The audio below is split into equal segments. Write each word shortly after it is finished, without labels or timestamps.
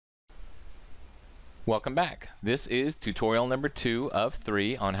Welcome back. This is tutorial number 2 of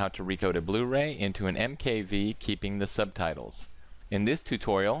 3 on how to recode a Blu-ray into an MKV keeping the subtitles. In this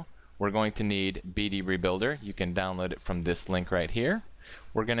tutorial, we're going to need BD Rebuilder. You can download it from this link right here.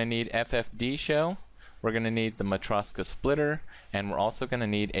 We're going to need FFD show. We're going to need the Matroska splitter, and we're also going to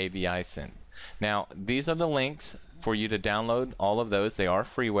need AVI synth. Now, these are the links for you to download all of those. They are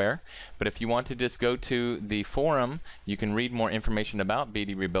freeware, but if you want to just go to the forum, you can read more information about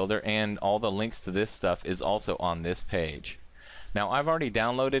BD Rebuilder, and all the links to this stuff is also on this page. Now, I've already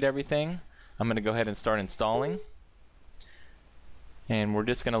downloaded everything. I'm going to go ahead and start installing, and we're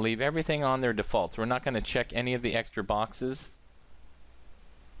just going to leave everything on their defaults. We're not going to check any of the extra boxes.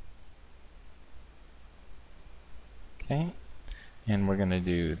 Okay, and we're going to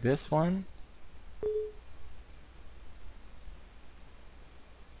do this one.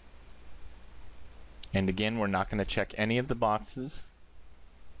 And again, we're not going to check any of the boxes.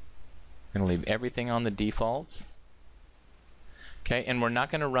 We're going to leave everything on the defaults. Okay, and we're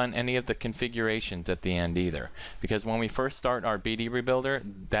not going to run any of the configurations at the end either, because when we first start our BD Rebuilder,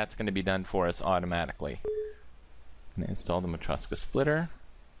 that's going to be done for us automatically. I'm going to install the Matroska splitter.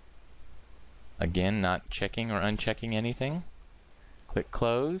 Again, not checking or unchecking anything. Click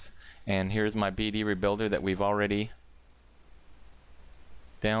close, and here's my BD Rebuilder that we've already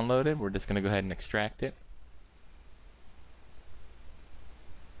downloaded. We're just going to go ahead and extract it.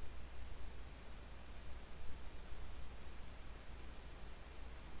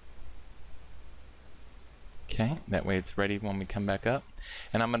 Okay, that way it's ready when we come back up.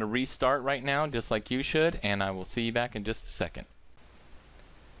 And I'm going to restart right now, just like you should, and I will see you back in just a second.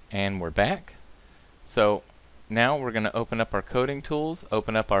 And we're back. So now we're going to open up our coding tools,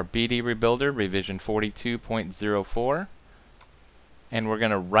 open up our BD Rebuilder revision 42.04, and we're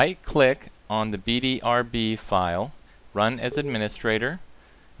going to right click on the BDRB file, run as administrator.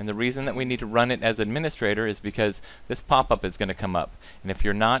 And the reason that we need to run it as administrator is because this pop-up is going to come up, and if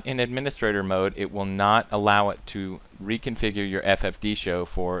you're not in administrator mode, it will not allow it to reconfigure your FFD show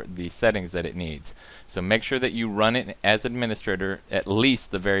for the settings that it needs. So make sure that you run it as administrator at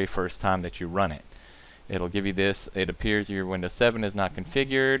least the very first time that you run it. It'll give you this. It appears your Windows 7 is not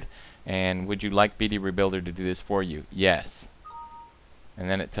configured, and would you like BD Rebuilder to do this for you? Yes. And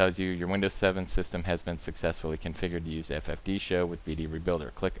then it tells you your Windows 7 system has been successfully configured to use FFD show with BD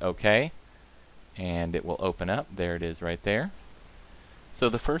Rebuilder. Click OK, and it will open up. There it is right there. So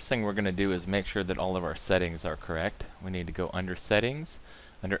the first thing we're going to do is make sure that all of our settings are correct. We need to go under Settings.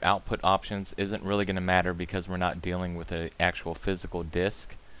 Under Output Options isn't really going to matter because we're not dealing with an actual physical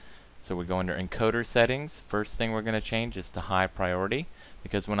disk. So we go under Encoder Settings. First thing we're going to change is to High Priority,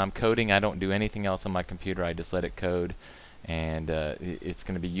 because when I'm coding I don't do anything else on my computer. I just let it code, and it's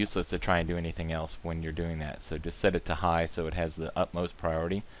going to be useless to try and do anything else when you're doing that. So just set it to high so it has the utmost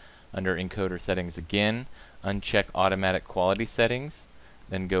priority. Under Encoder Settings again, uncheck Automatic Quality Settings,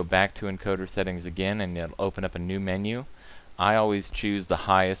 then go back to Encoder Settings again, and it'll open up a new menu. I always choose the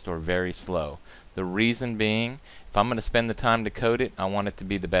highest or very slow. The reason being, if I'm going to spend the time to code it, I want it to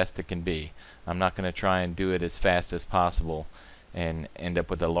be the best it can be. I'm not going to try and do it as fast as possible and end up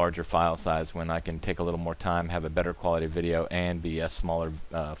with a larger file size when I can take a little more time, have a better quality video, and be a smaller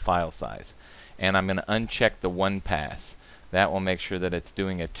file size. And I'm going to uncheck the one pass. That will make sure that it's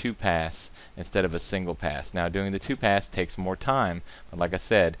doing a two pass instead of a single pass. Now, doing the two pass takes more time, but like I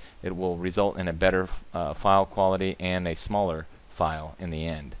said, it will result in a better file quality and a smaller file in the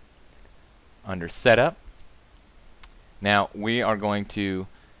end. Under Setup, now we are going to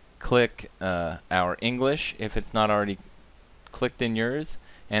click our English if it's not already clicked in yours,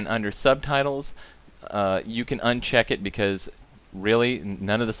 and under Subtitles you can uncheck it because really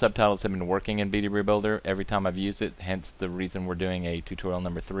none of the subtitles have been working in BD Rebuilder every time I've used it, hence the reason we're doing a tutorial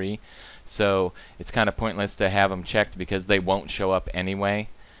number 3. So it's kind of pointless to have them checked because they won't show up anyway,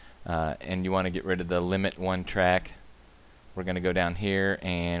 and you want to get rid of the limit one track. We're going to go down here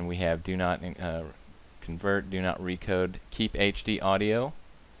and we have do not convert, do not recode, keep HD audio,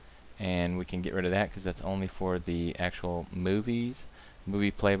 and we can get rid of that because that's only for the actual movies.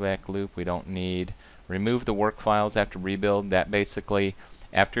 Movie playback loop we don't need. Remove the work files after rebuild. That basically,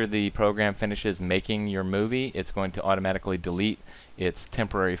 after the program finishes making your movie, it's going to automatically delete its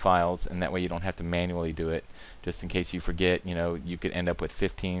temporary files, and that way you don't have to manually do it. Just in case you forget, you know, you could end up with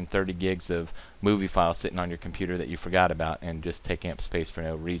 15, 30 gigs of movie files sitting on your computer that you forgot about and just taking up space for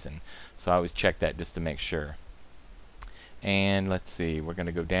no reason. So I always check that just to make sure. And let's see, we're going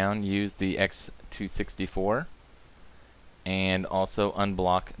to go down, use the X264, and also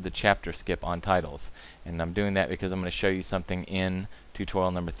unblock the chapter skip on titles. And I'm doing that because I'm going to show you something in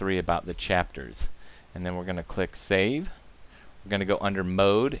tutorial number 3 about the chapters. And then we're going to click Save. we're going to go under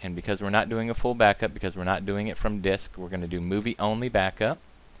mode, and because we're not doing a full backup, because we're not doing it from disk, we're going to do movie only backup,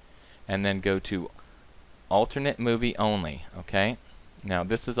 and then go to alternate movie only. Okay, now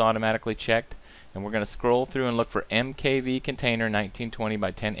this is automatically checked, and we're going to scroll through and look for MKV container 1920 by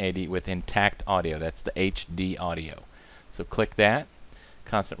 1080 with intact audio. That's the HD audio. So click that,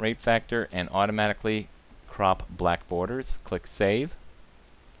 constant rate factor, and automatically crop black borders. Click save.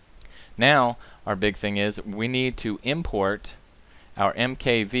 Now our big thing is we need to import our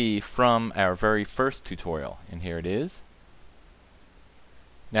MKV from our very first tutorial, and here it is.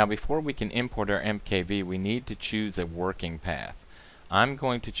 Now before we can import our MKV, we need to choose a working path. I'm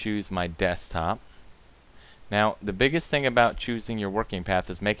going to choose my desktop. Now the biggest thing about choosing your working path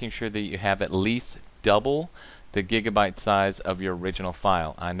is making sure that you have at least double the gigabyte size of your original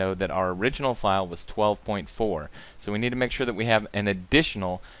file. I know that our original file was 12.4, so we need to make sure that we have an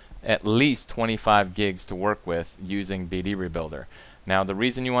additional at least 25 gigs to work with using BD Rebuilder. Now the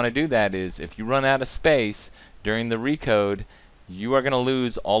reason you want to do that is if you run out of space during the recode, you are going to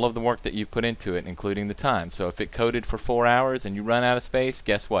lose all of the work that you put into it, including the time. So if it coded for 4 hours and you run out of space,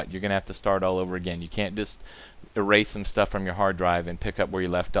 guess what? You're going to have to start all over again. You can't just erase some stuff from your hard drive and pick up where you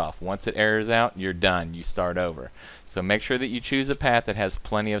left off. Once it errors out, you're done. You start over. So make sure that you choose a path that has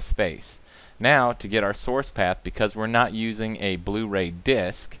plenty of space. Now to get our source path, because we're not using a Blu-ray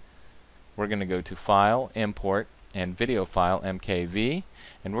disc, we're going to go to File, Import, and Video File, MKV,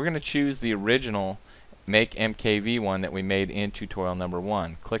 and we're going to choose the original Make MKV one that we made in tutorial number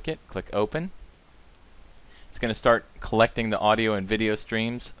 1. Click it, click Open. It's going to start collecting the audio and video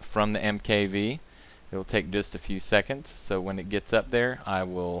streams from the MKV. It will take just a few seconds, so when it gets up there, I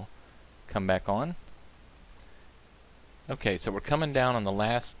will come back on. Okay, so we're coming down on the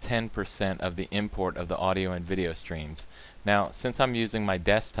last 10% of the import of the audio and video streams. Now, since I'm using my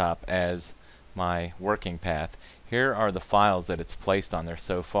desktop as my working path, here are the files that it's placed on there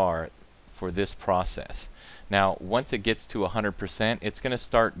so far for this process. Now, once it gets to 100%, it's going to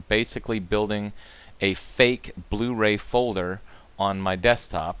start basically building a fake Blu-ray folder on my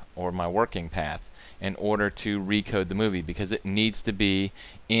desktop or my working path in order to recode the movie, because it needs to be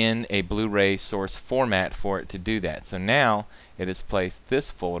in a Blu-ray source format for it to do that. So now it has placed this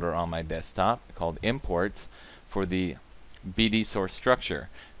folder on my desktop called Imports for the BD source structure.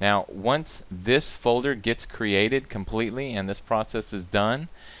 Now once this folder gets created completely and this process is done,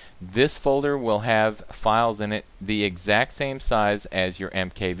 this folder will have files in it the exact same size as your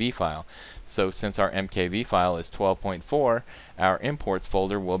MKV file. So since our MKV file is 12.4, our imports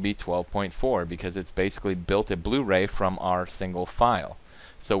folder will be 12.4 because it's basically built a Blu-ray from our single file.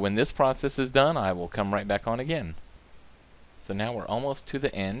 So when this process is done, I will come right back on again. So now we're almost to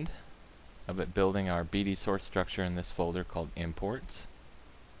the end of it building our BD source structure in this folder called Imports.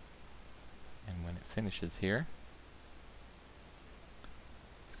 And when it finishes here,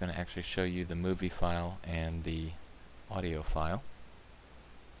 it's going to actually show you the movie file and the audio file.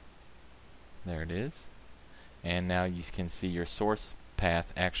 There it is. And now you can see your source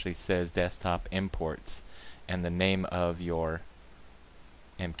path actually says desktop imports and the name of your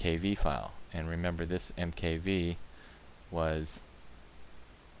MKV file. And remember, this MKV was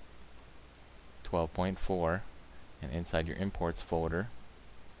 12.4, and inside your imports folder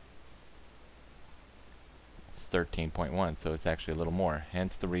it's 13.1, so it's actually a little more.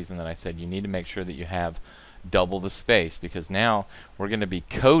 Hence the reason that I said you need to make sure that you have double the space, because now we're going to be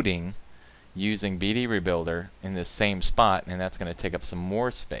coding using BD Rebuilder in this same spot, and that's going to take up some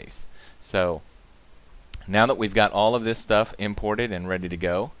more space. So now that we've got all of this stuff imported and ready to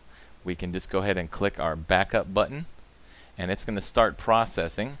go, we can just go ahead and click our backup button, and it's going to start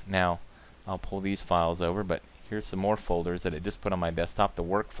processing. Now I'll pull these files over, but here's some more folders that it just put on my desktop, the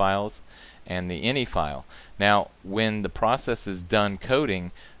work files and the ini file. Now when the process is done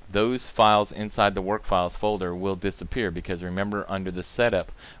coding, those files inside the work files folder will disappear, because remember, under the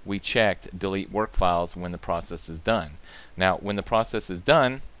setup we checked delete work files when the process is done. Now when the process is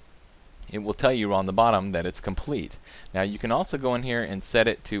done, it will tell you on the bottom that it's complete. Now you can also go in here and set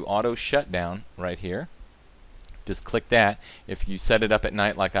it to auto shutdown right here. Just click that. If you set it up at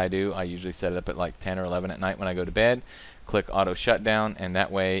night like I do, I usually set it up at like 10 or 11 at night when I go to bed. Click auto shutdown, and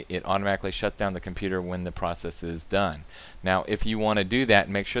that way it automatically shuts down the computer when the process is done. Now if you want to do that,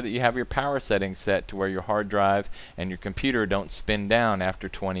 make sure that you have your power settings set to where your hard drive and your computer don't spin down after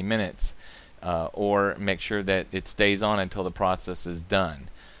 20 minutes, or make sure that it stays on until the process is done.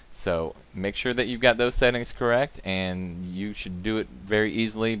 So make sure that you've got those settings correct, and you should do it very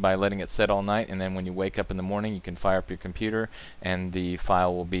easily by letting it set all night, and then when you wake up in the morning you can fire up your computer and the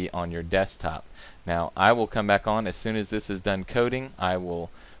file will be on your desktop. Now I will come back on as soon as this is done coding. I will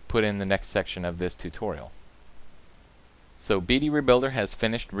put in the next section of this tutorial. So BD Rebuilder has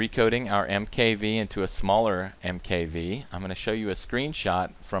finished recoding our MKV into a smaller MKV. I'm going to show you a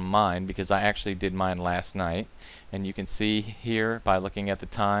screenshot from mine because I actually did mine last night, and you can see here by looking at the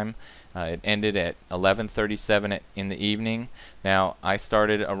time it ended at 11:37 in the evening. Now I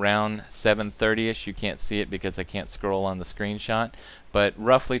started around 7:30ish. You can't see it because I can't scroll on the screenshot, but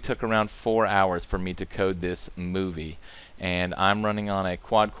roughly took around 4 hours for me to code this movie, and I'm running on a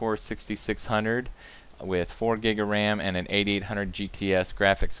quad-core 6600 with 4 gig of RAM and an 8800 GTS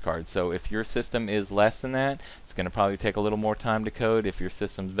graphics card. So if your system is less than that, it's going to probably take a little more time to code. If your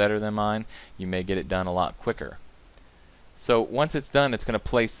system's better than mine, you may get it done a lot quicker. So once it's done, it's going to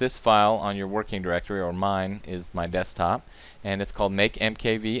place this file on your working directory, or mine is my desktop, and it's called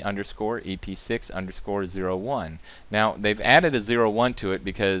makemkv_ep6_01. Now they've added a 01 to it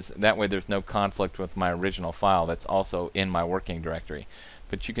because that way there's no conflict with my original file that's also in my working directory.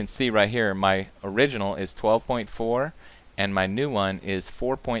 But you can see right here my original is 12.4 and my new one is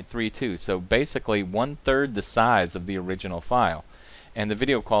 4.32, so basically 1/3 the size of the original file, and the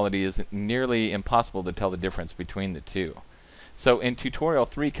video quality is nearly impossible to tell the difference between the two. So in tutorial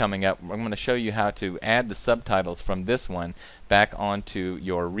 3 coming up, I'm going to show you how to add the subtitles from this one back onto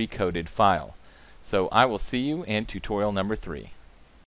your recoded file. So I will see you in tutorial number 3.